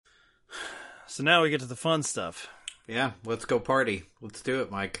So now we get to the fun stuff. Yeah, let's go party. Let's do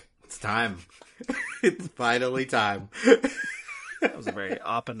it, Mike. It's time. It's finally time. That was a very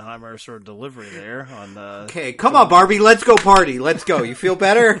Oppenheimer sort of delivery there on the... Okay, come on, Barbie. Let's go party. Let's go. You feel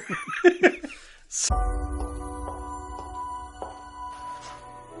better?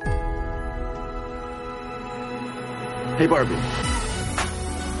 Hey, Barbie.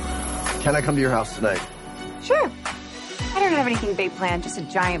 Can I come to your house tonight? Sure. I don't have anything big planned, just a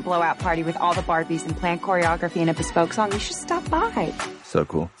giant blowout party with all the Barbies and planned choreography and a bespoke song. You should stop by. So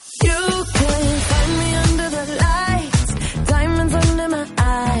cool. You can find me under the lights, diamonds under my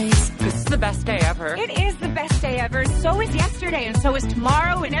eyes. This is the best day ever. It is the best day ever. So is yesterday, and so is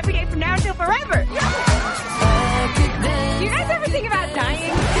tomorrow, and every day from now until forever. Do you guys ever think about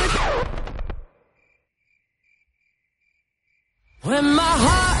dying? When my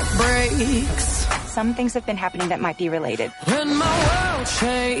heart breaks, Some things have been happening that might be related. when my world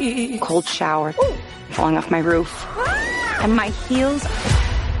shakes. Cold shower, falling off my roof, and my heels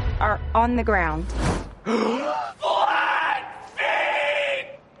are on the ground.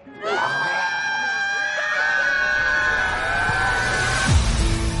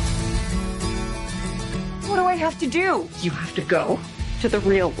 What do I have to do? You have to go to the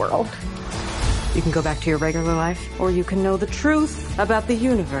real world. You can go back to your regular life, or you can know the truth about the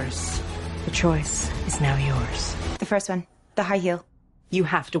universe. The choice is now yours. The first one, the high heel. You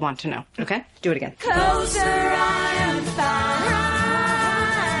have to want to know, okay? Do it again. Closer I am fine.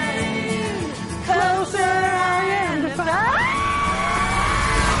 Closer I am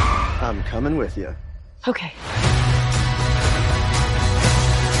fine. I'm coming with you. Okay.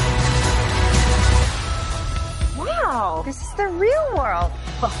 Wow, this is the real world.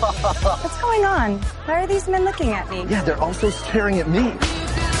 What's going on? Why are these men looking at me? Yeah, they're also staring at me.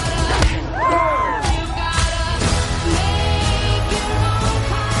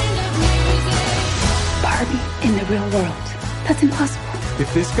 Barbie in the real world. That's impossible.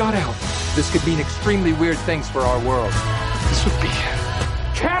 If this got out, this could mean extremely weird things for our world. This would be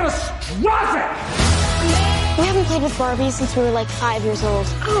catastrophic! We haven't played with Barbie since we were like 5 years old.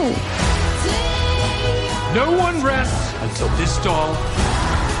 Oh. No one rests until this doll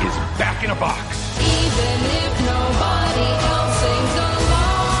is back in a box. Even if nobody else sings along.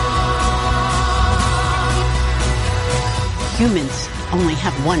 Humans only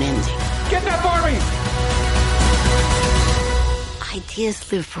have one ending. Get that Barbie!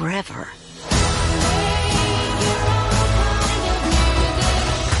 Ideas live forever.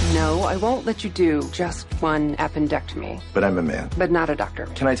 No, I won't let you do just one appendectomy, But I'm a man. but not a doctor.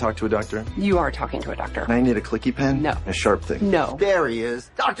 Can I talk to a doctor? You are talking to a doctor. And I need a clicky pen? No. A sharp thing? No. There he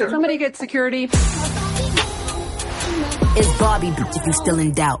is. Doctor! Somebody get security. Is Barbie if you're still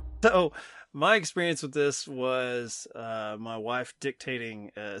in doubt? So my experience with this was my wife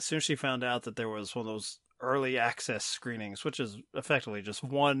dictating as soon as she found out that there was one of those early access screenings, which is effectively just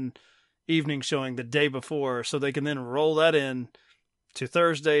one evening showing the day before, so they can then roll that in to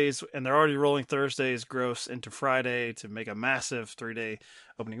Thursdays, and they're already rolling Thursdays gross into Friday to make a massive 3-day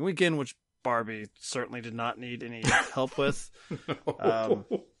opening weekend, which Barbie certainly did not need any help with.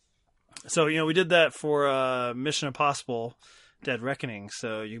 So, we did that for Mission Impossible Dead Reckoning,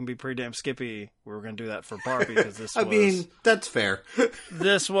 so you can be pretty damn skippy. We were going to do that for Barbie because this I mean, that's fair.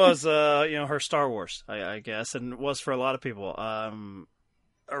 this was, her Star Wars, I guess, and it was for a lot of people. A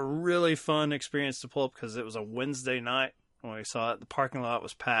really fun experience to pull up because it was a Wednesday night when we saw it. The parking lot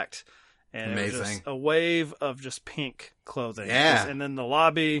was packed, and it was just a wave of just pink clothing. Yeah. And then the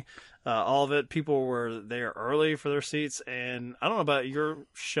lobby, all of it, people were there early for their seats, and I don't know about your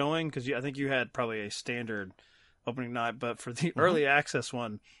showing, because I think you had probably a standard opening night, but for the early access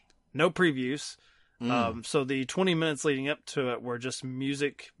one, no previews. So the 20 minutes leading up to it were just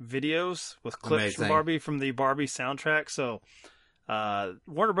music videos with clips from Barbie, from the Barbie soundtrack. So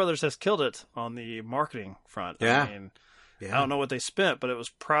Warner Brothers has killed it on the marketing front. Yeah. I mean, I don't know what they spent, but it was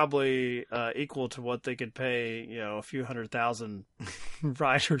probably equal to what they could pay, a few 100,000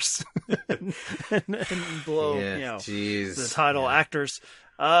 writers and below, the title actors.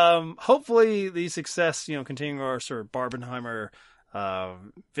 Hopefully the success, continuing our sort of Barbenheimer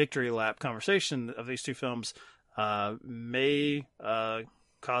victory lap conversation of these two films may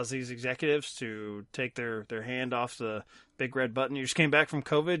cause these executives to take their hand off the big red button. You just came back from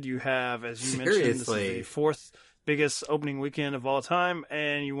COVID. You have, as you mentioned, this is the fourth biggest opening weekend of all time,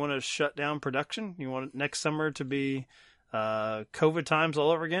 and you want to shut down production. You want next summer to be COVID times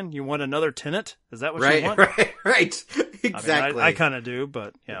all over again. You want another Tenet? Is that what you want? Right. Exactly. I kind of do,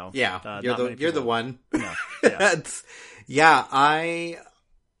 but you're the one. No. I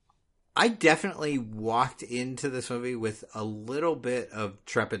I definitely walked into this movie with a little bit of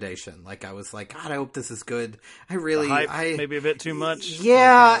trepidation. Like, I was like, God, I hope this is good. Maybe a bit too much.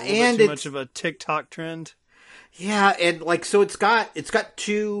 Yeah, like and too much of a TikTok trend. Yeah, and like, so it's got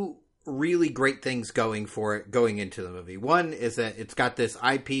two really great things going for it going into the movie. One is that it's got this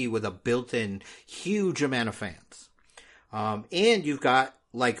IP with a built-in huge amount of fans. And you've got,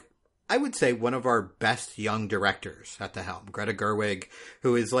 like, I would say one of our best young directors at the helm, Greta Gerwig,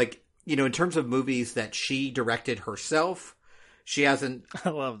 who is like, you know, in terms of movies that she directed herself, she hasn't. I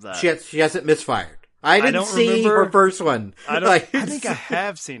love that. She hasn't misfired. I didn't see her first one. I think I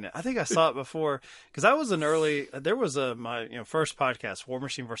have seen it. I think I saw it before because I was there was my first podcast, War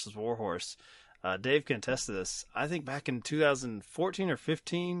Machine versus Warhorse. Dave can attest to this. I think back in 2014 or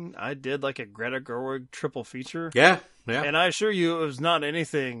 15, I did like a Greta Gerwig triple feature. Yeah. And I assure you, it was not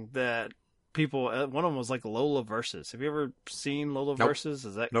anything that people. One of them was like Lola Versus. Have you ever seen Lola Versus?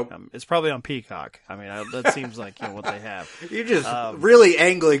 Is that nope? It's probably on Peacock. I mean, that seems like what they have. You're just really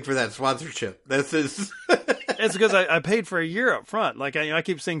angling for that sponsorship. This is. It's because I paid for a year up front. Like I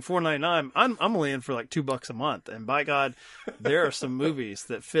keep saying $4.99. I'm only in for like $2 a month, and by God, there are some movies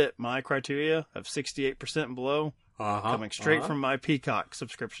that fit my criteria of 68% and below, coming straight from my Peacock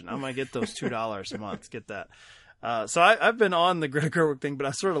subscription. I'm gonna get those $2 a month. Get that. So I've been on the Greta Gerwig thing, but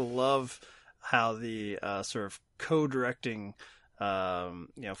I sort of love how the sort of co-directing,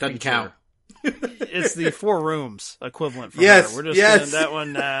 doesn't feature, count. It's the Four Rooms equivalent for yes, her. We're just yes. that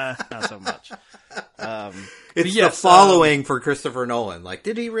one, not so much. It's the following for Christopher Nolan. Like,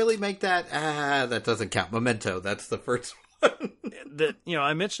 did he really make that? That doesn't count. Memento, that's the first one. That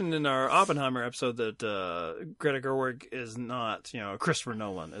I mentioned in our Oppenheimer episode that Greta Gerwig is not Christopher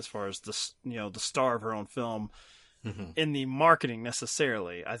Nolan as far as the star of her own film. Mm-hmm. In the marketing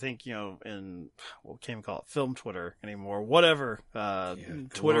necessarily. I think, in what can't we call it, film Twitter anymore, whatever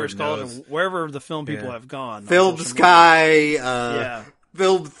Twitter is called, and wherever the film people have gone. Film Sky,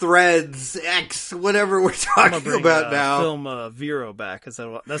 Film Threads, X, whatever we're talking about now. Film Vero back. That's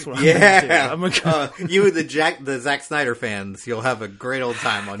what I'm going to do. You and the Zack Snyder fans, you'll have a great old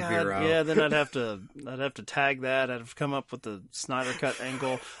time on Vero. Yeah, then I'd have to tag that. I'd have to come up with the Snyder Cut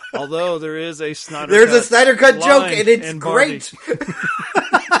angle. Although there is a Snyder There's Cut a Snyder Cut joke, and it's great.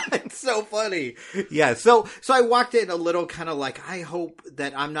 It's so funny. Yeah, so I walked in a little kind of like, I hope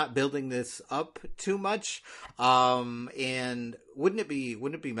that I'm not building this up too much. And wouldn't it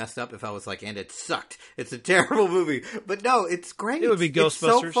be messed up if I was like, and it sucked. It's a terrible movie. But no, it's great. It would be Ghostbusters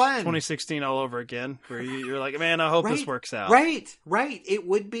so fun. 2016 all over again, where you're like, man, I hope this works out. Right. It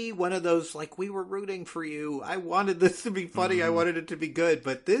would be one of those, like, we were rooting for you. I wanted this to be funny. Mm-hmm. I wanted it to be good.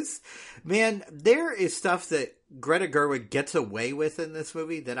 But this, man, there is stuff that Greta Gerwig gets away with in this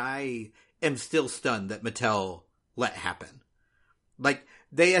movie that I am still stunned that Mattel let happen. Like,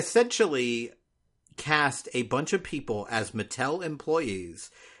 they essentially cast a bunch of people as Mattel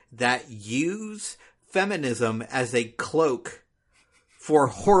employees that use feminism as a cloak for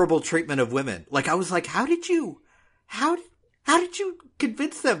horrible treatment of women. Like, I was like, how did you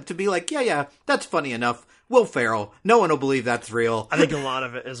convince them to be like, yeah, that's funny enough. Will Ferrell, no one will believe that's real. I think a lot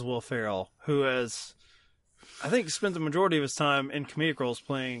of it is Will Ferrell, who spent the majority of his time in comedic roles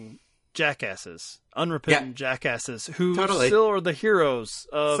playing jackasses, unrepentant jackasses, who still are the heroes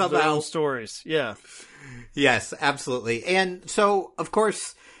of their own stories. Yeah. Yes, absolutely. And so, of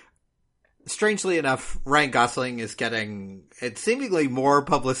course, strangely enough, Ryan Gosling is getting seemingly more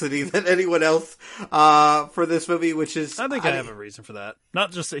publicity than anyone else for this movie, which is... I think I have a reason for that.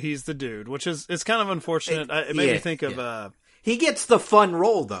 Not just that he's the dude, which is it's kind of unfortunate. It made me think of... he gets the fun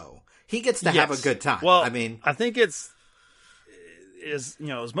role, though. He gets to have a good time. Well, I mean... I think is as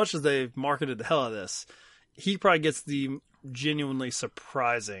much as they've marketed the hell out of this, he probably gets the genuinely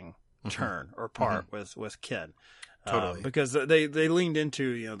surprising turn or part with Ken. Totally. Because they leaned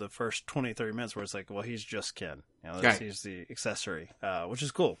into, the first 20, 30 minutes where it's like, well, he's just Ken. He's the accessory, which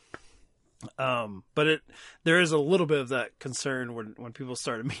is cool. But there is a little bit of that concern when people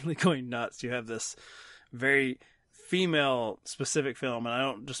start immediately going nuts. You have this very female specific film, and I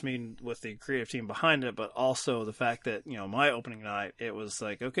don't just mean with the creative team behind it, but also the fact that my opening night, it was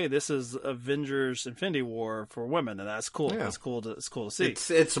like, okay, this is Avengers Infinity War for women, and that's cool. Yeah. It's cool to see.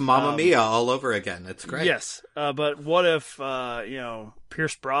 It's Mamma Mia all over again. It's great. Yes, but what if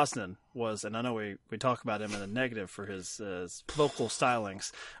Pierce Brosnan was, and I know we talk about him in the negative for his vocal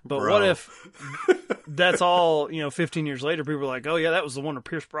stylings, but what if that's all, 15 years later, people are like, oh yeah, that was the one where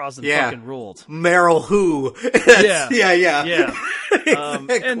Pierce Brosnan fucking ruled. Meryl who? Yeah.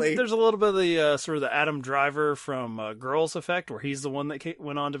 And there's a little bit of the sort of the Adam Driver from Girls effect, where he's the one that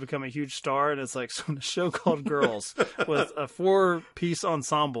went on to become a huge star, and it's like, so in a show called Girls with a 4-piece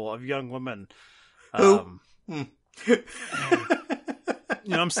ensemble of young women. I'm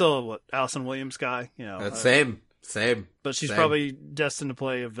still Allison Williams guy. Same. But she's probably destined to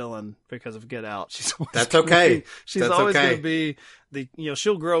play a villain because of Get Out. That's okay. She's always going to be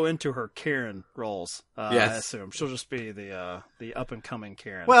she'll grow into her Karen roles. Yes. I assume she'll just be the up and coming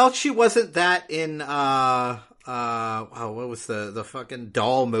Karen. Well, she wasn't that in what was the fucking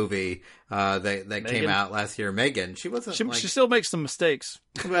doll movie that came out last year? Megan. She wasn't. She still makes some mistakes.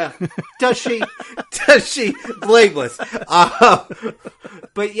 Well, does she? Does she? Blameless.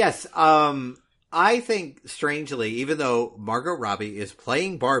 But yes, I think, strangely, even though Margot Robbie is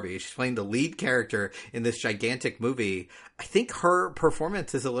playing Barbie, she's playing the lead character in this gigantic movie, I think her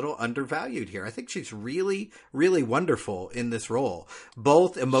performance is a little undervalued here. I think she's really, really wonderful in this role,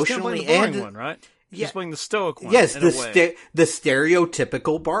 both emotionally and... one, right? She's playing the stoic one. Yes, the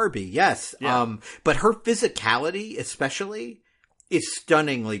stereotypical Barbie, yes. Yeah. But her physicality, especially, is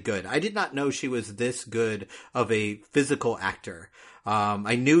stunningly good. I did not know she was this good of a physical actor.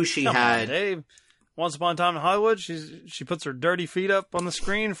 I knew she had... Dave. Once Upon a Time in Hollywood, she puts her dirty feet up on the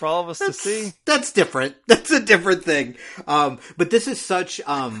screen for all of us to see. That's different. That's a different thing. But this is such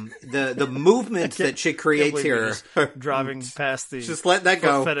the movements that she creates here. Driving past the just let that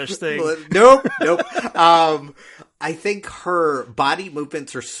go fetish thing. Nope. I think her body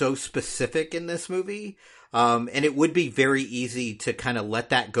movements are so specific in this movie. And it would be very easy to kind of let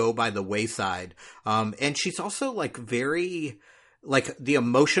that go by the wayside. And she's also very... the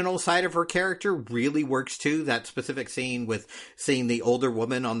emotional side of her character really works too. That specific scene with seeing the older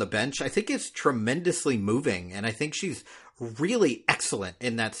woman on the bench, I think is tremendously moving. And I think she's really excellent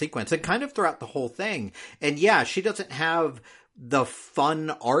in that sequence and kind of throughout the whole thing. And yeah, she doesn't have the fun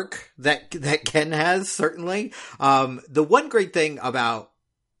arc that Ken has, certainly. The one great thing about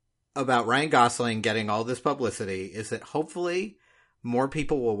Ryan Gosling getting all this publicity is that hopefully more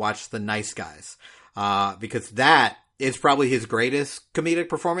people will watch The Nice Guys. Because that is probably his greatest comedic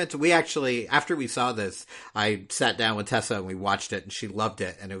performance. We actually, after we saw this, I sat down with Tessa and we watched it and she loved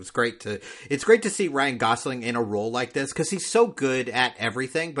it. And it was it's great to see Ryan Gosling in a role like this because he's so good at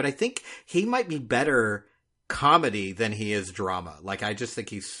everything. But I think he might be better comedy than he is drama. I just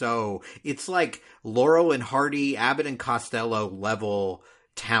think it's like Laurel and Hardy, Abbott and Costello level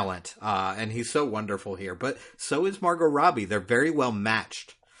talent. And he's so wonderful here. But so is Margot Robbie. They're very well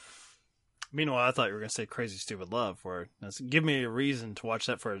matched. Meanwhile, I thought you were going to say Crazy Stupid Love, where give me a reason to watch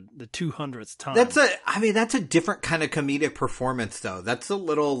that for the 200th time. That's a different kind of comedic performance, though. That's a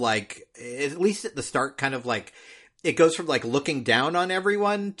little at least at the start, kind of it goes from looking down on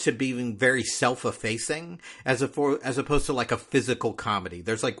everyone to being very self-effacing as opposed to a physical comedy.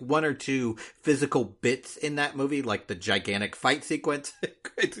 There's one or two physical bits in that movie, like the gigantic fight sequence,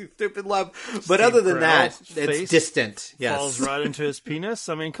 Crazy Stupid Love. But Steve other than that, it's distant. Yes. Falls right into his penis.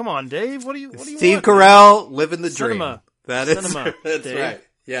 I mean, come on, Dave. What do you Steve want, Carell, living the cinema. Dream. That's Dave. Right.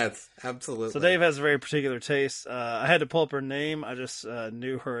 Yes, absolutely. So Dave has a very particular taste. I had to pull up her name. I just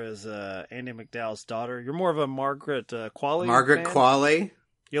knew her as Andie MacDowell's daughter. You're more of a Margaret Qualley Margaret fan? Qualley?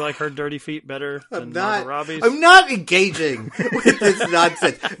 You like her dirty feet better than Margot Robbie's? I'm not engaging with this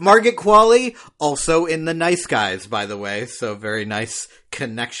nonsense. Margaret Qualley, also in The Nice Guys, by the way. So very nice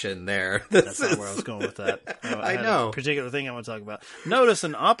connection there. That's not where I was going with that. I know. A particular thing I want to talk about. Notice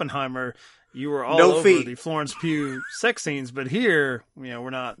in Oppenheimer... You were all over the Florence Pugh sex scenes, but here, we're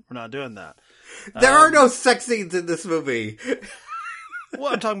not doing that. There are no sex scenes in this movie.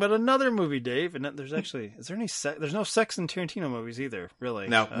 Well, I'm talking about another movie, Dave, and is there any sex? There's no sex in Tarantino movies either, really.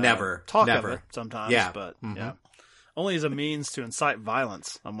 No, never. Talk never. of it sometimes, but yeah, only as a means to incite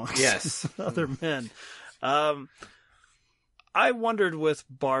violence amongst other men. I wondered with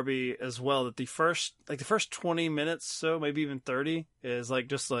Barbie as well that the first 20 minutes, so maybe even 30, is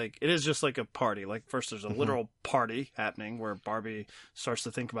it is just like a party. First there's a literal party happening where Barbie starts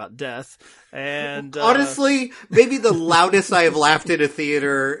to think about death, and honestly, maybe the loudest I have laughed in a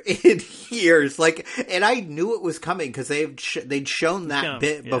theater in years. And I knew it was coming because they'd shown that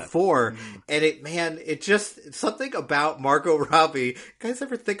bit before, and it just something about Margot Robbie. You guys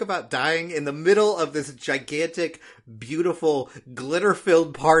ever think about dying in the middle of this gigantic, beautiful,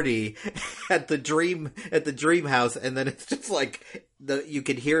 glitter-filled party at the dream house, and then it's just you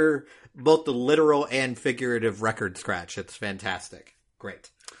could hear both the literal and figurative record scratch. It's fantastic.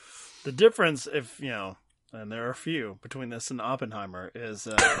 Great. The difference, and there are a few between this and Oppenheimer, is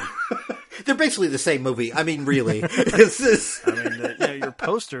they're basically the same movie. I mean, really. Your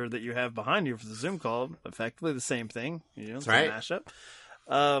poster that you have behind you for the Zoom call, effectively the same thing. It's a mashup.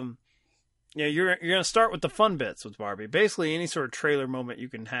 You're going to start with the fun bits with Barbie. Basically, any sort of trailer moment you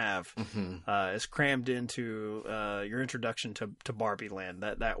can have is crammed into your introduction to Barbie Land,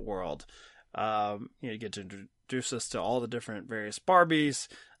 that world. You get to introduce us to all the different various Barbies,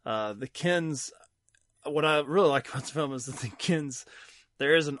 the Kens. What I really like about the film is that the Kens,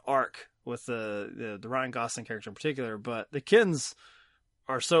 there is an arc with the Ryan Gosling character in particular, but the Kens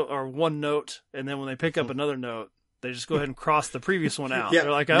are one note, and then when they pick up another note, they just go ahead and cross the previous one out. Yeah,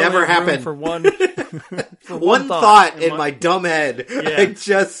 they're like, never happened for one, one thought in my dumb head.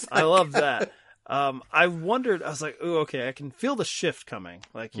 Yeah, I love that. I wondered. I was like, "Ooh, okay, I can feel the shift coming."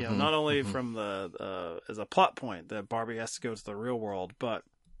 Like, not only from the as a plot point that Barbie has to go to the real world, but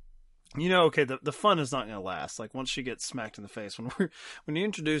the fun is not going to last. Like, once she gets smacked in the face, when you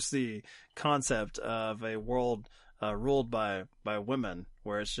introduce the concept of a world ruled by women,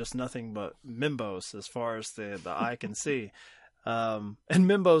 where it's just nothing but mimbos as far as the eye can see, and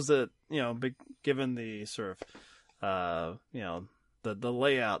mimbos that given the sort of the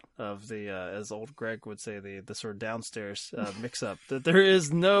layout of the as old Greg would say, the sort of downstairs mix up, that there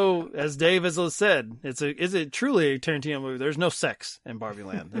is no, as Dave has said, is it truly a Tarantino movie? There's no sex in Barbie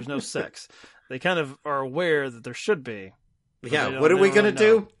Land. There's no sex. They kind of are aware that there should be. Yeah, what are we going to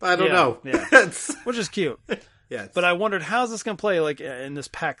do? I don't know. Yeah. Which is cute. Yes. But I wondered, how's this going to play like in this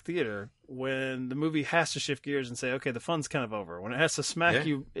packed theater when the movie has to shift gears and say, okay, the fun's kind of over. When it has to smack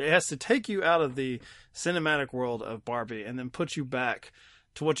you, it has to take you out of the cinematic world of Barbie and then put you back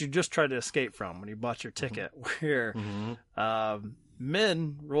to what you just tried to escape from when you bought your ticket, where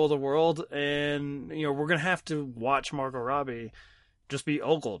men rule the world, and we're going to have to watch Margot Robbie just be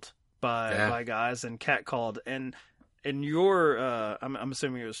ogled by guys and catcalled. And your, I'm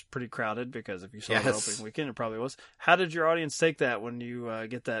assuming it was pretty crowded, because if you saw the opening weekend, it probably was. How did your audience take that when you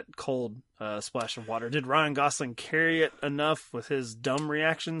get that cold splash of water? Did Ryan Gosling carry it enough with his dumb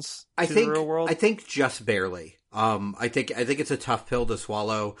reactions the real world? I think just barely. I think it's a tough pill to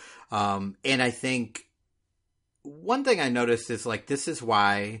swallow. And I think one thing I noticed is, like, this is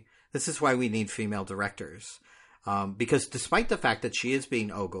why we need female directors. Because despite the fact that she is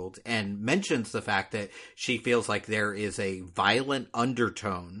being ogled and mentions the fact that she feels like there is a violent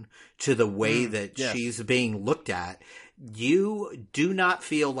undertone to the way that she's being looked at, you do not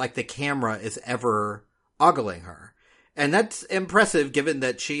feel like the camera is ever ogling her. And that's impressive, given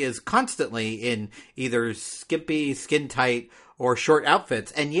that she is constantly in either skimpy, skin tight, or short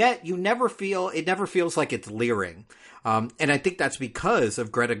outfits. And yet it never feels like it's leering. And I think that's because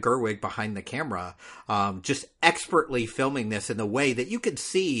of Greta Gerwig behind the camera, just expertly filming this in the way that you can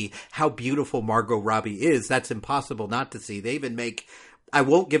see how beautiful Margot Robbie is. That's impossible not to see. They even make, I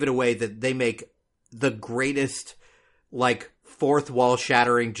won't give it away, that they make the greatest, like, fourth wall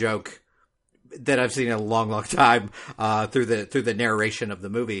shattering joke that I've seen in a long, long time, through the narration of the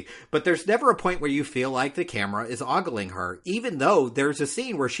movie. But there's never a point where you feel like the camera is ogling her, even though there's a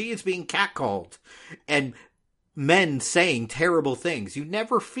scene where she is being catcalled and men saying terrible things. You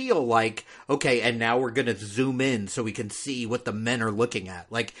never feel like, okay, and now we're going to zoom in so we can see what the men are looking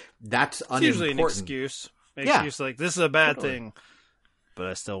at. Like, that's unimportant. It's usually an excuse. Like, this is a bad thing, but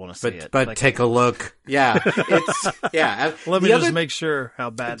I still want to see it. But like, take a look. Yeah. Let me just make sure how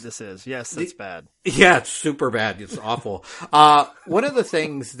bad this is. Yes, it's bad. Yeah, it's super bad. It's awful. One of the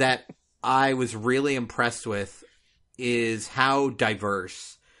things that I was really impressed with is how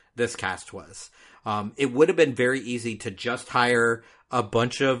diverse this cast was. It would have been very easy to just hire a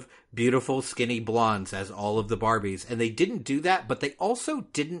bunch of beautiful, skinny blondes as all of the Barbies. And they didn't do that, but they also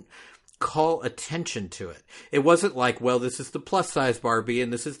didn't call attention to it. It wasn't like, well, this is the plus-size Barbie,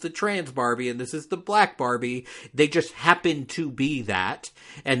 and this is the trans Barbie, and this is the black Barbie. They just happened to be that,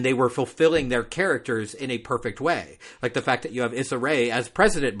 and they were fulfilling their characters in a perfect way. Like the fact that you have Issa Rae as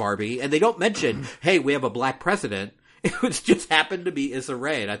President Barbie, and they don't mention, hey, we have a black president. It was just happened to be Issa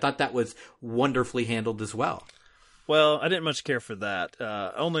Rae, and I thought that was wonderfully handled as well. Well, I didn't much care for that.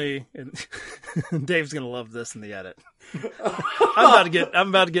 Dave's gonna love this in the edit. I'm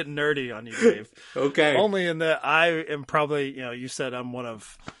about to get nerdy on you, Dave. Okay. Only in that I am probably, you said I'm one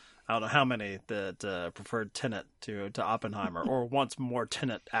of, I don't know how many that preferred Tenet to Oppenheimer, or wants more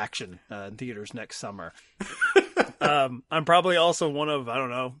Tenet action in theaters next summer. I'm probably also one of,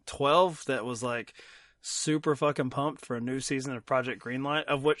 12 that was like super fucking pumped for a new season of Project Greenlight,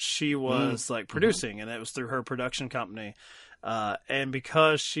 of which she was producing, and it was through her production company. And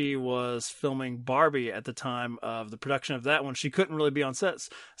because she was filming Barbie at the time of the production of that one, she couldn't really be on sets.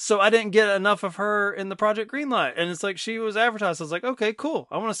 So I didn't get enough of her in the Project Greenlight. And it's like, she was advertised. I was like, okay, cool.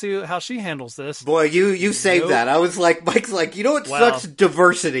 I want to see how she handles this. Boy, you saved that. I was like, Mike's like, you know what sucks?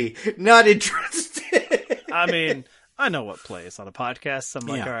 Diversity. Not interested. I mean, I know what plays on a podcast. So I'm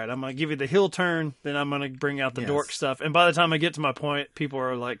like, all right, I'm going to give you the heel turn, then I'm going to bring out the dork stuff. And by the time I get to my point, people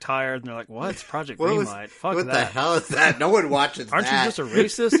are like tired and they're like, what? It's Project Greenlight. Fuck what that. What the hell is that? No one watches Aren't that. you just a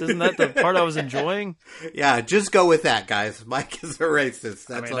racist? Isn't that the part I was enjoying? Yeah, just go with that, guys. Mike is a racist.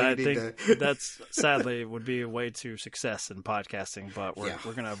 That's all you need to... That's sadly would be a way to success in podcasting, but we're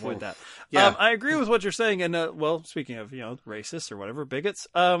going to avoid that. Yeah. I agree with what you're saying. And well, speaking of, racists or whatever, bigots,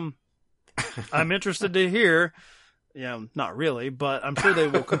 I'm interested to hear... not really, but I'm sure they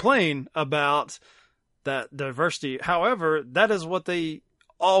will complain about that diversity. However, that is what they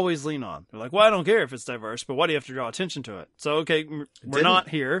always lean on. They're like, well, I don't care if it's diverse, but why do you have to draw attention to it? So, okay, we're not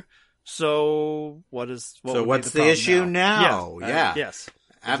here. So what's the issue now? Yes. Exactly.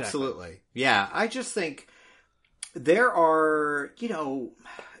 Absolutely. Yeah. I just think there are,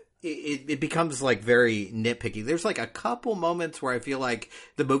 it becomes like very nitpicky. There's like a couple moments where I feel like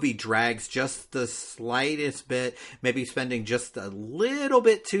the movie drags just the slightest bit, maybe spending just a little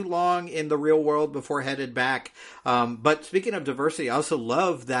bit too long in the real world before headed back. But speaking of diversity, I also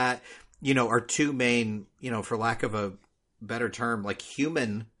love that, our two main, for lack of a better term, like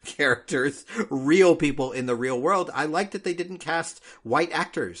human characters, real people in the real world. I like that they didn't cast white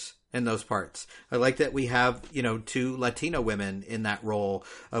actors in those parts. I like that we have, two Latino women in that role,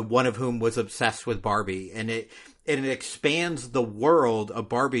 one of whom was obsessed with Barbie, and it expands the world of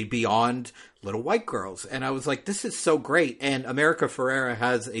Barbie beyond little white girls. And I was like, this is so great. And America Ferrera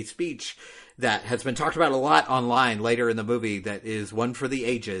has a speech that has been talked about a lot online later in the movie that is one for the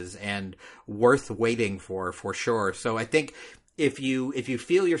ages and worth waiting for sure. So I think if you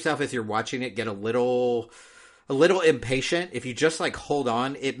feel yourself as you're watching it get a little impatient, if you just like hold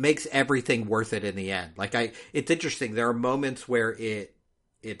on, it makes everything worth it in the end. Like it's interesting. There are moments where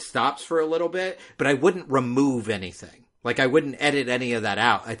it stops for a little bit, but I wouldn't remove anything. Like I wouldn't edit any of that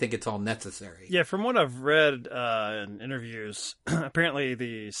out. I think it's all necessary. Yeah, from what I've read in interviews, apparently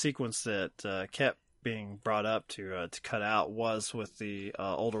the sequence that kept being brought up to cut out was with the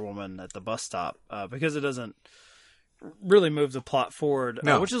older woman at the bus stop because it doesn't really move the plot forward,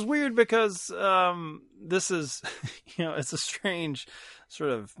 which is weird because this is, it's a strange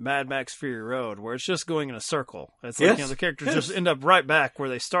sort of Mad Max Fury Road where it's just going in a circle. It's like, the characters just end up right back where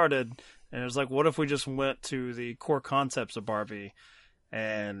they started. And it's like, what if we just went to the core concepts of Barbie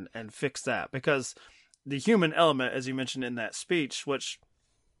and fix that? Because the human element, as you mentioned in that speech, which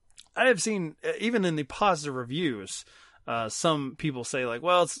I have seen even in the positive reviews, some people say like,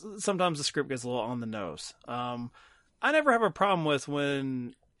 well, sometimes the script gets a little on the nose. I never have a problem with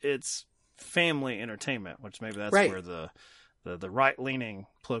when it's family entertainment, which maybe that's where the right-leaning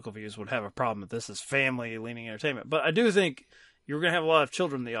political views would have a problem that this is family-leaning entertainment. But I do think you're going to have a lot of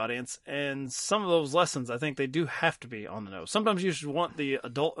children in the audience, and some of those lessons, I think they do have to be on the nose. Sometimes you should want the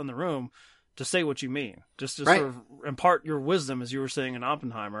adult in the room to say what you mean, just to sort of impart your wisdom, as you were saying in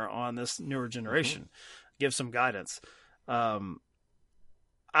Oppenheimer, on this newer generation. Give some guidance. I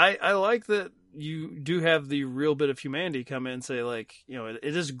like that you do have the real bit of humanity come in and say, like,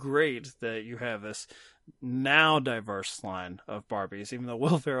 it is great that you have this now diverse line of Barbies, even though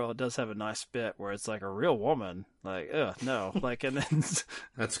Will Ferrell does have a nice bit where it's like a real woman, like, no, like, and then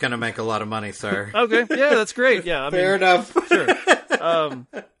that's gonna make a lot of money, sir. Okay, yeah, that's great. Yeah, fair enough. Sure.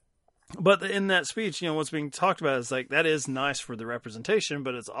 But in that speech, what's being talked about is like that is nice for the representation,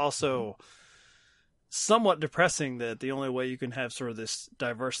 but it's also somewhat depressing that the only way you can have sort of this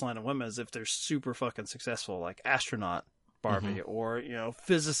diverse line of women is if they're super fucking successful, like astronaut Barbie or,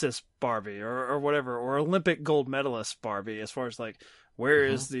 physicist Barbie or whatever, or Olympic gold medalist Barbie, as far as like, where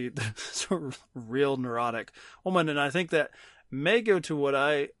is the sort of real neurotic woman? And I think that may go to what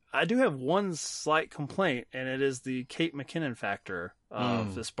I do have one slight complaint, and it is the Kate McKinnon factor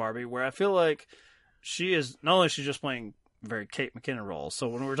of this Barbie, where I feel like she is, not only is she just playing very Kate McKinnon role. So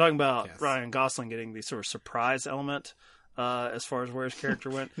when we're talking about Ryan Gosling getting the sort of surprise element, as far as where his character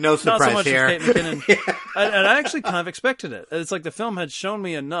went. No surprise not so much here. As Kate McKinnon. And I actually kind of expected it. It's like the film had shown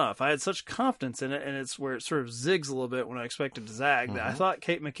me enough. I had such confidence in it, and it's where it sort of zigs a little bit when I expected to zag. That I thought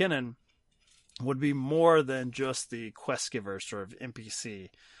Kate McKinnon would be more than just the quest giver sort of NPC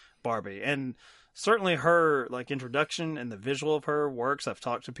Barbie. And certainly her like introduction and the visual of her works. I've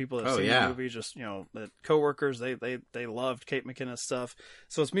talked to people that have seen the movie, just, the coworkers, they loved Kate McKinnon's stuff.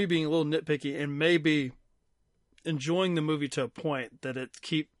 So it's me being a little nitpicky and maybe enjoying the movie to a point that it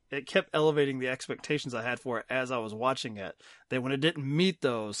it kept elevating the expectations I had for it as I was watching it. That when it didn't meet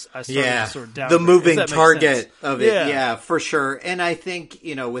those, I started to sort of downgrade. The moving target of it. Yeah, for sure. And I think,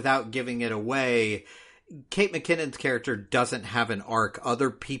 without giving it away, Kate McKinnon's character doesn't have an arc. Other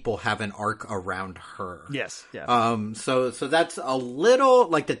people have an arc around her. Yes. Yeah. So that's a little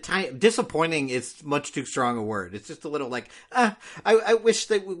disappointing is much too strong a word. It's just a little I wish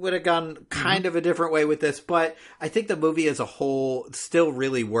they would have gone kind of a different way with this, but I think the movie as a whole still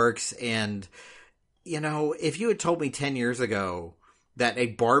really works. And, if you had told me 10 years ago that a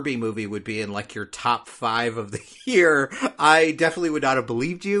Barbie movie would be in your top 5 of the year, I definitely would not have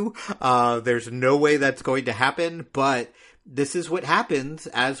believed you. There's no way that's going to happen, but this is what happens,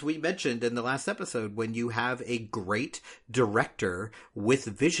 as we mentioned in the last episode, when you have a great director with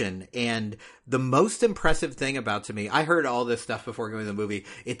vision. And the most impressive thing about, to me, I heard all this stuff before going to the movie.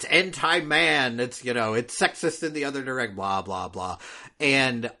 It's anti-man. It's, it's sexist in the other direction, blah, blah, blah.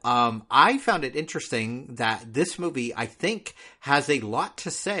 And I found it interesting that this movie, I think, has a lot to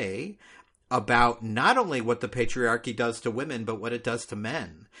say about not only what the patriarchy does to women, but what it does to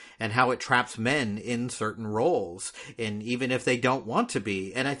men and how it traps men in certain roles. And even if they don't want to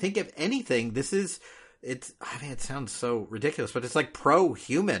be. And I think if anything, it sounds so ridiculous, but it's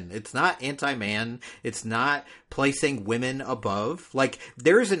pro-human. It's not anti-man. It's not placing women above.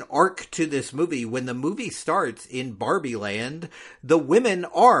 There's an arc to this movie. When the movie starts in Barbie land, the women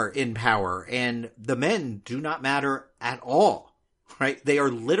are in power and the men do not matter at all. Right? They are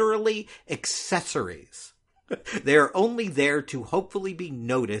literally accessories. They are only there to hopefully be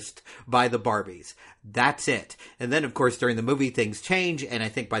noticed by the Barbies. That's it. And then, of course, during the movie, things change. And I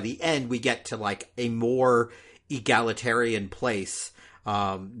think by the end, we get to a more egalitarian place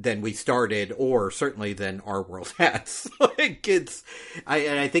than we started, or certainly than our world has. And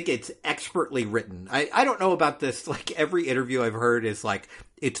I think it's expertly written. I don't know about this. Every interview I've heard is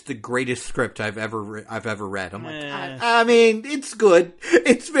it's the greatest script I've ever read. I'm I mean, it's good.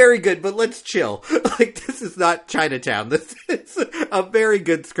 It's very good, but let's chill. This is not Chinatown. This is a very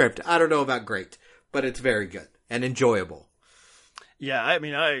good script. I don't know about great, but it's very good and enjoyable. Yeah, I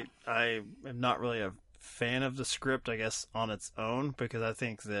mean, I am not really a fan of the script, I guess, on its own, because I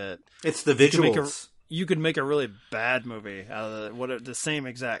think that it's the visuals. You could make a really bad movie out of the same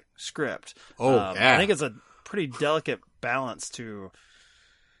exact script. Yeah. I think it's a pretty delicate balance to.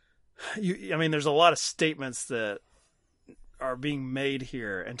 I mean, there's a lot of statements that are being made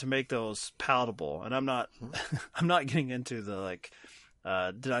here, and to make those palatable. And I'm not getting into the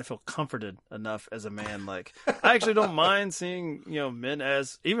did I feel comforted enough as a man? I actually don't mind seeing, men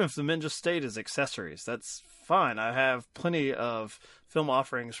as, even if the men just stayed as accessories, that's fine. I have plenty of film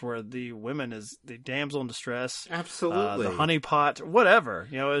offerings where the women is the damsel in distress. Absolutely. The honeypot, whatever,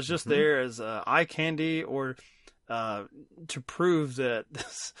 it's just there as eye candy, or to prove that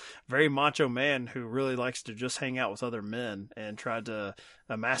this very macho man who really likes to just hang out with other men and try to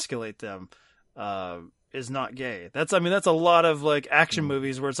emasculate them, is not gay. That's a lot of action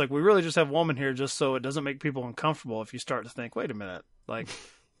movies where it's we really just have women here just so it doesn't make people uncomfortable if you start to think, wait a minute,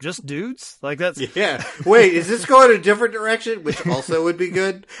 just dudes? That's... Yeah. Wait, is this going a different direction? Which also would be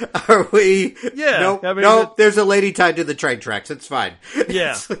good. Are we... Yeah. Nope. Nope. There's a lady tied to the train tracks. It's fine.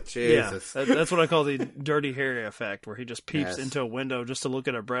 Yeah. Jesus. Yeah. That's what I call the Dirty Harry effect, where he just peeps into a window just to look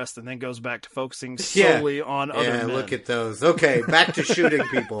at a breast and then goes back to focusing solely on other men. Look at those. Okay, back to shooting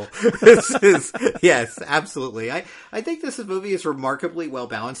people. This is... Yes, absolutely. I think this movie is remarkably well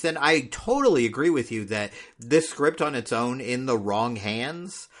balanced, and I totally agree with you that this script on its own, in the wrong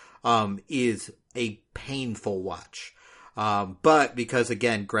hands, is a painful watch. But because,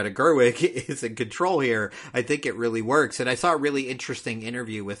 again, Greta Gerwig is in control here, I think it really works. And I saw a really interesting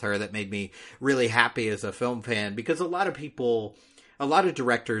interview with her that made me really happy as a film fan, because a lot of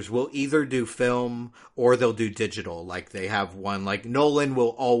directors will either do film or they'll do digital. They have one, Nolan will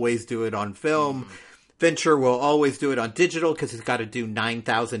always do it on film. Fincher will always do it on digital because he's got to do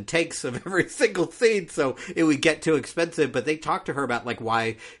 9,000 takes of every single scene, so it would get too expensive. But they talked to her about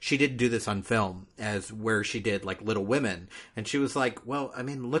why she didn't do this on film, as where she did Little Women, and she was like, "Well, I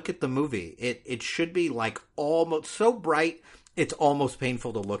mean, look at the movie. It should be almost so bright it's almost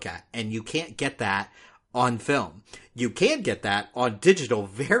painful to look at, and you can't get that on film. You can get that on digital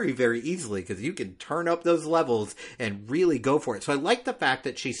very, very easily because you can turn up those levels and really go for it." So I like the fact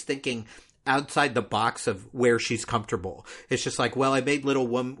that she's thinking outside the box of where she's comfortable. It's just well, I made Little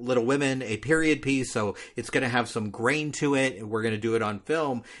Women a period piece, so it's going to have some grain to it, and we're going to do it on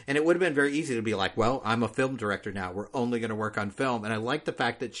film. And it would have been very easy to be well, I'm a film director now. We're only going to work on film. And I like the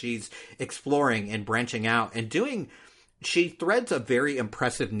fact that she's exploring and branching out and she threads a very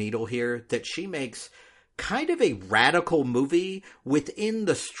impressive needle here, that she makes kind of a radical movie within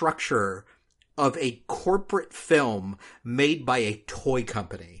the structure of a corporate film made by a toy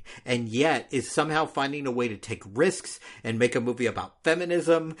company, and yet is somehow finding a way to take risks and make a movie about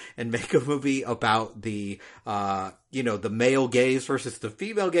feminism and make a movie about the, the male gaze versus the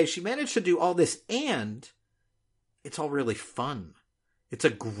female gaze. She managed to do all this, and it's all really fun. It's a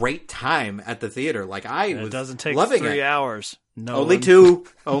great time at the theater. Like, I was loving it. It doesn't take 3 hours. No, only two.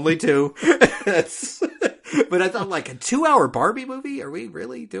 But I thought, like, a 2-hour Barbie movie? Are we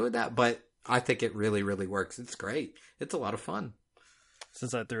really doing that? But I think it really, really works. It's great. It's a lot of fun.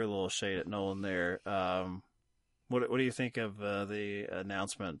 Since I threw a little shade at Nolan there, what do you think of the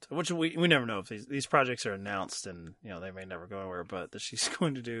announcement? Which we never know if these projects are announced, and they may never go anywhere. But that she's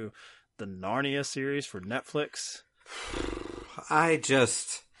going to do the Narnia series for Netflix.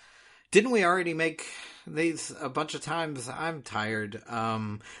 Didn't we already make these a bunch of times? I'm tired.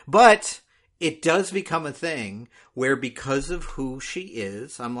 But it does become a thing where, because of who she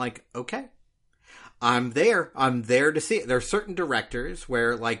is, I'm like, okay, I'm there to see it. There are certain directors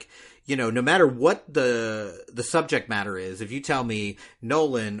where, like, no matter what the subject matter is, if you tell me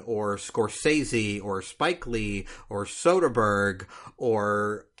Nolan or Scorsese or Spike Lee or Soderbergh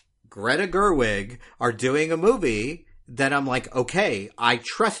or Greta Gerwig are doing a movie, then I'm like, okay, I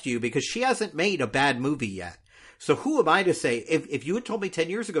trust you because she hasn't made a bad movie yet. So who am I to say, if you had told me 10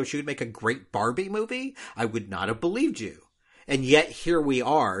 years ago she would make a great Barbie movie, I would not have believed you. And yet here we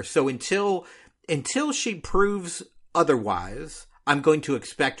are. So until she proves otherwise, I'm going to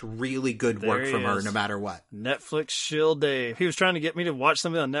expect really good work from her no matter what. Netflix shill Dave. He was trying to get me to watch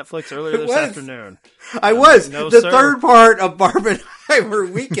something on Netflix earlier this afternoon. I was. The third part of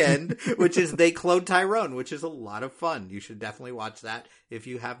Barbenheimer Weekend, which is They Cloned Tyrone, which is a lot of fun. You should definitely watch that if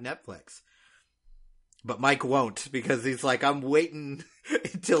you have Netflix. But Mike won't, because he's like, I'm waiting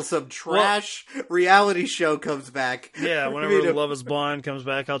until some trash reality show comes back. Yeah, whenever Love is Blind comes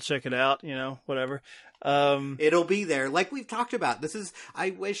back, I'll check it out, whatever. It'll be there. Like we've talked about. I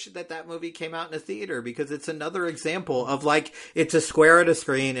wish that movie came out in a theater, because it's another example of, like, it's a square on a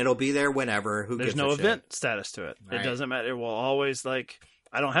screen. It'll be there whenever. There's no event status to it. Right. It doesn't matter. It will always, like,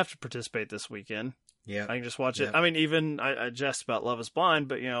 I don't have to participate this weekend. Yeah. I can just watch it. I mean, even I jest about Love is Blind,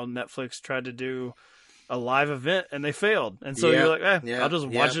 but, Netflix tried to do a live event and they failed, and so you're like, I'll just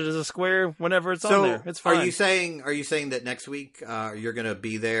watch it as a square whenever it's on there. It's fine. Are you saying that next week you're going to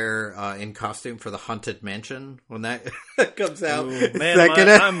be there in costume for the Haunted Mansion when that comes out? Ooh, man,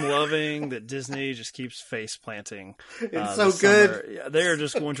 I'm loving that Disney just keeps face planting. It's so good. They are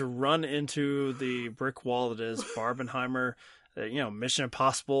just going to run into the brick wall that is Barbenheimer. Mission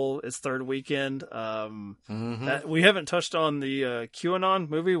Impossible, its third weekend. We haven't touched on the QAnon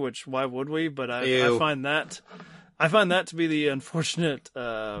movie, which why would we? But I find that to be the unfortunate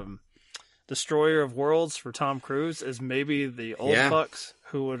destroyer of worlds for Tom Cruise, is maybe the old fucks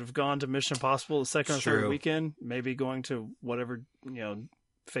who would have gone to Mission Impossible the second or third weekend, maybe going to whatever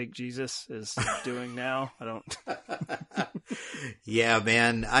fake Jesus is doing now. I don't. Yeah,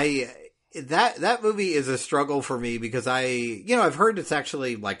 man. That movie is a struggle for me, because I've heard it's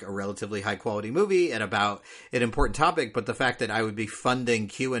actually, like, a relatively high quality movie and about an important topic, but the fact that I would be funding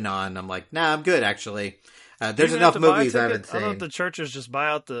QAnon, I'm like, nah, I'm good, actually. There's enough movies I haven't seen. I don't know if the churches just buy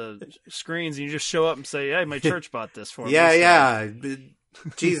out the screens and you just show up and say, hey, my church bought this for me. Yeah.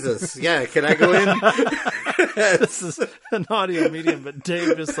 Jesus. Yeah. Can I go in? This is an audio medium, but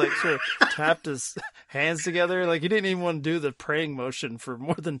Dave just, like, sort of tapped his hands together. Like, he didn't even want to do the praying motion for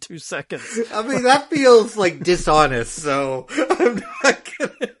more than 2 seconds. I mean, that feels like dishonest, so I'm not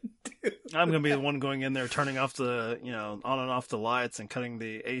going to do. I'm going to be the one going in there, turning off the, on and off the lights and cutting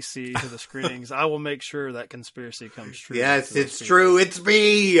the AC to the screenings. I will make sure that conspiracy comes true. Yes, it's true. It's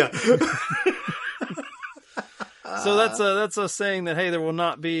me. So that's us saying that, hey, there will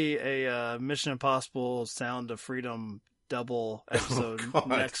not be a Mission Impossible Sound of Freedom double episode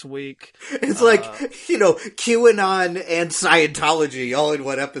next week. It's like, QAnon and Scientology all in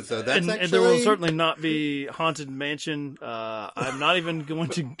one episode. And there will certainly not be Haunted Mansion. I'm not even going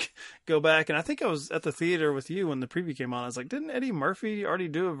to go back. And I think I was at the theater with you when the preview came on. I was like, didn't Eddie Murphy already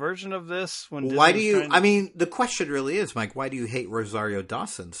do a version of this? Why do you, I mean, the question really is, Mike, why do you hate Rosario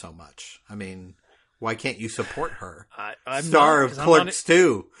Dawson so much? I mean, why can't you support her? I'm Star of Clerks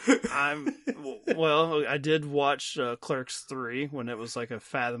 2. I did watch Clerks 3 when it was like a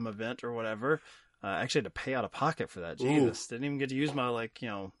Fathom event or whatever. I actually had to pay out of pocket for that. Jesus. Didn't even get to use my,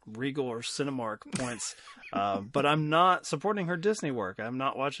 Regal or Cinemark points. But I'm not supporting her Disney work. I'm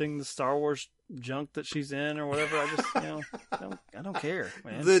not watching the Star Wars junk that she's in or whatever. I just, I don't care,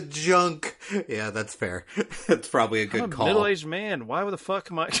 man. The junk. Yeah, that's fair. That's probably a good call. Middle-aged man. Why the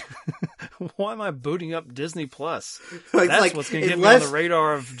fuck am I Why am I booting up Disney Plus? It's That's like, what's going to get me on the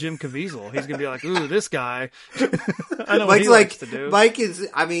radar of Jim Caviezel. He's going to be like, ooh, this guy. I know what he likes to do. Mike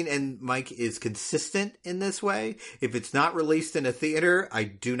is consistent in this way. If it's not released in a theater, I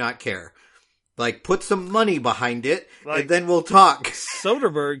do not care. Like, put some money behind it, and then we'll talk.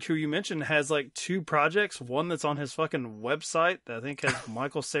 Soderbergh, who you mentioned, has like 2 projects. One that's on his fucking website that I think has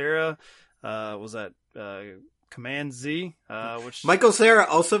Michael Cera. Was that Command Z? Which Michael Cera,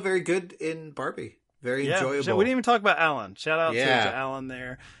 also very good in Barbie. Very enjoyable. We didn't even talk about Alan. Shout out to Alan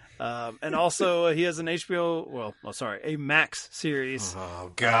there. And also, he has an a Max series.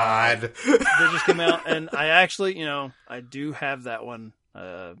 Oh, God. They just came out, and I actually, I do have that one.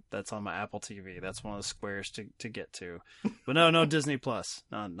 That's on my Apple TV. That's one of the squares to get to. But no Disney Plus.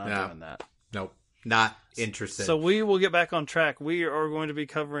 Not doing that. Nope. Not interested. So we will get back on track. We are going to be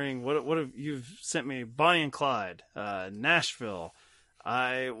covering what have you've sent me? Bonnie and Clyde, Nashville.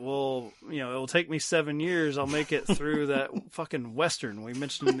 I will, it will take me 7 years. I'll make it through that fucking Western we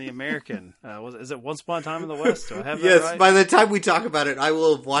mentioned in the American. Is it Once Upon a Time in the West? Do I have that right? By the time we talk about it, I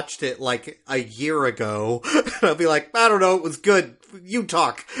will have watched it like a year ago. I'll be like, I don't know, it was good. You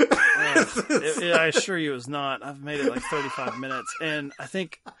talk. I assure you it was not. I've made it like 35 minutes. And I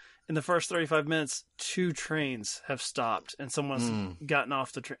think in the first 35 minutes, 2 trains have stopped and someone's gotten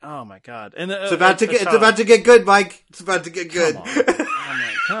off the train. Oh my God. And it's about to get good, Mike. It's about to get good.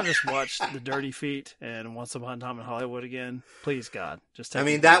 Can I just watch The Dirty Feet and Once Upon a Time in Hollywood again? Please, God. Just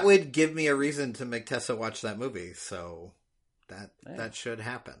that would give me a reason to make Tessa watch that movie, so that should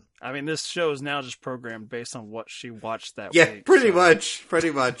happen. I mean, this show is now just programmed based on what she watched that week. Yeah, pretty much.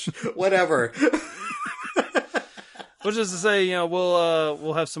 Whatever. Which is to say,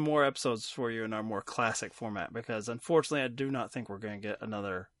 we'll have some more episodes for you in our more classic format, because unfortunately I do not think we're going to get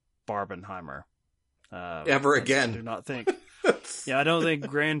another Barbenheimer. Ever again. I do not think. I don't think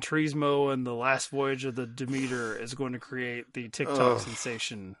Gran Turismo and the Last Voyage of the Demeter is going to create the TikTok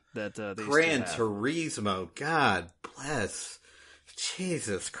sensation that these Gran Turismo, God bless.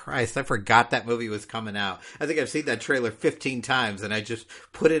 Jesus Christ, I forgot that movie was coming out. I think I've seen that trailer 15 times, and I just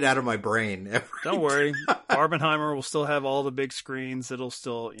put it out of my brain. Don't worry. Barbenheimer will still have all the big screens. It'll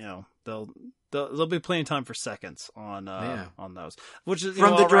still, there'll be plenty of time for seconds on those. Which is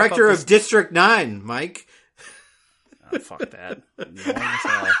from the director of District 9, Mike. Oh, fuck that.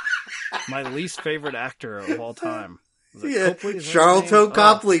 My least favorite actor of all time. Charlton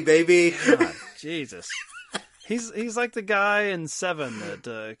Copley, baby. God, Jesus. He's like the guy in Seven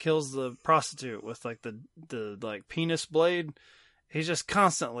that kills the prostitute with like the like penis blade. He's just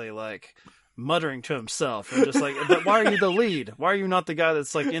constantly like muttering to himself and just like, but why are you the lead? Why are you not the guy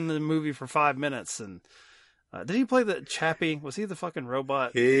that's like in the movie for 5 minutes? And did he play the Chappie? Was he the fucking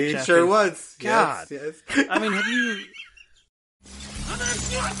robot? He Chappie? Sure was. God. Yes. I mean, have you? I'm gonna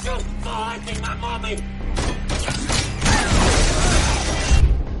shoot you for hurting my mommy.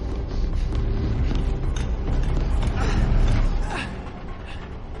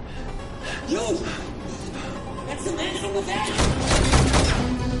 You! That's the man from the van!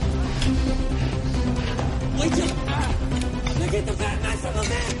 Wait till... Now get the fat man from the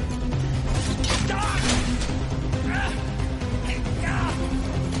van!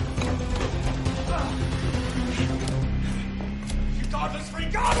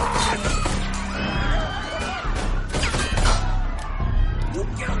 Regardless! You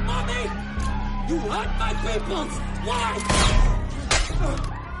killed mommy! You hurt my people! Why?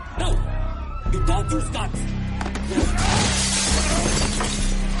 No! You don't use guns!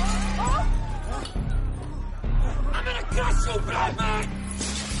 I'm gonna crush you, bad man!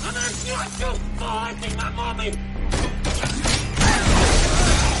 I'm gonna shoot you for hurting my mommy!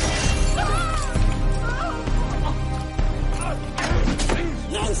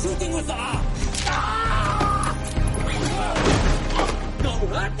 No shooting with the arm! No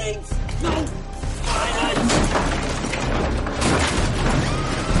hurting! No violence!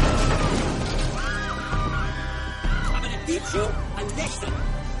 Teach you a lesson.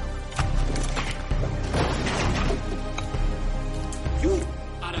 You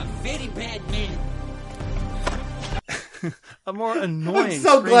are a very bad man. A more annoying. I'm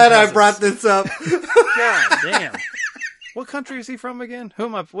so glad I brought this up. God damn. What country is he from again? Who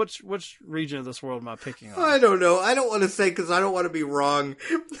am I? Which region of this world am I picking on? I don't know. I don't want to say because I don't want to be wrong.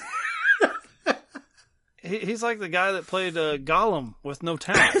 He's like the guy that played Gollum with no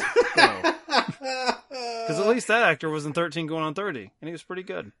talent. Because at least that actor was in 13 Going on 30, and he was pretty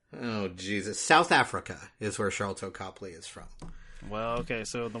good. Oh, Jesus. South Africa is where Charlton Copley is from. Well, okay,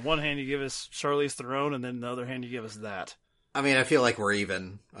 so on the one hand you give us Charlize Theron, and then on the other hand you give us that. I mean, I feel like we're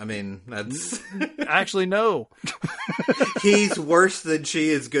even. I mean, that's... Actually, no. He's worse than she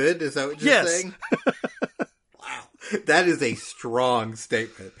is good? Is that what you're saying? Wow. That is a strong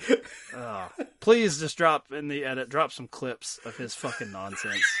statement. Please just drop in the edit, drop some clips of his fucking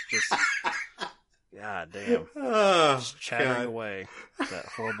nonsense. Just, god damn. Just chattering away with that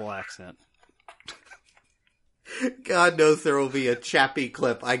horrible accent. God knows there will be a Chappie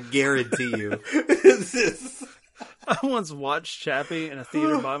clip, I guarantee you. I once watched Chappie in a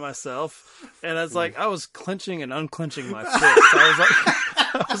theater by myself, and I was like, I was clenching and unclenching my fist.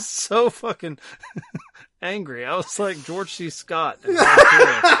 I was so fucking angry. I was like George C. Scott in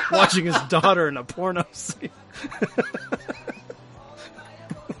watching his daughter in a porno scene.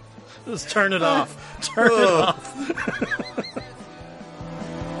 Just turn it off. Turn it off.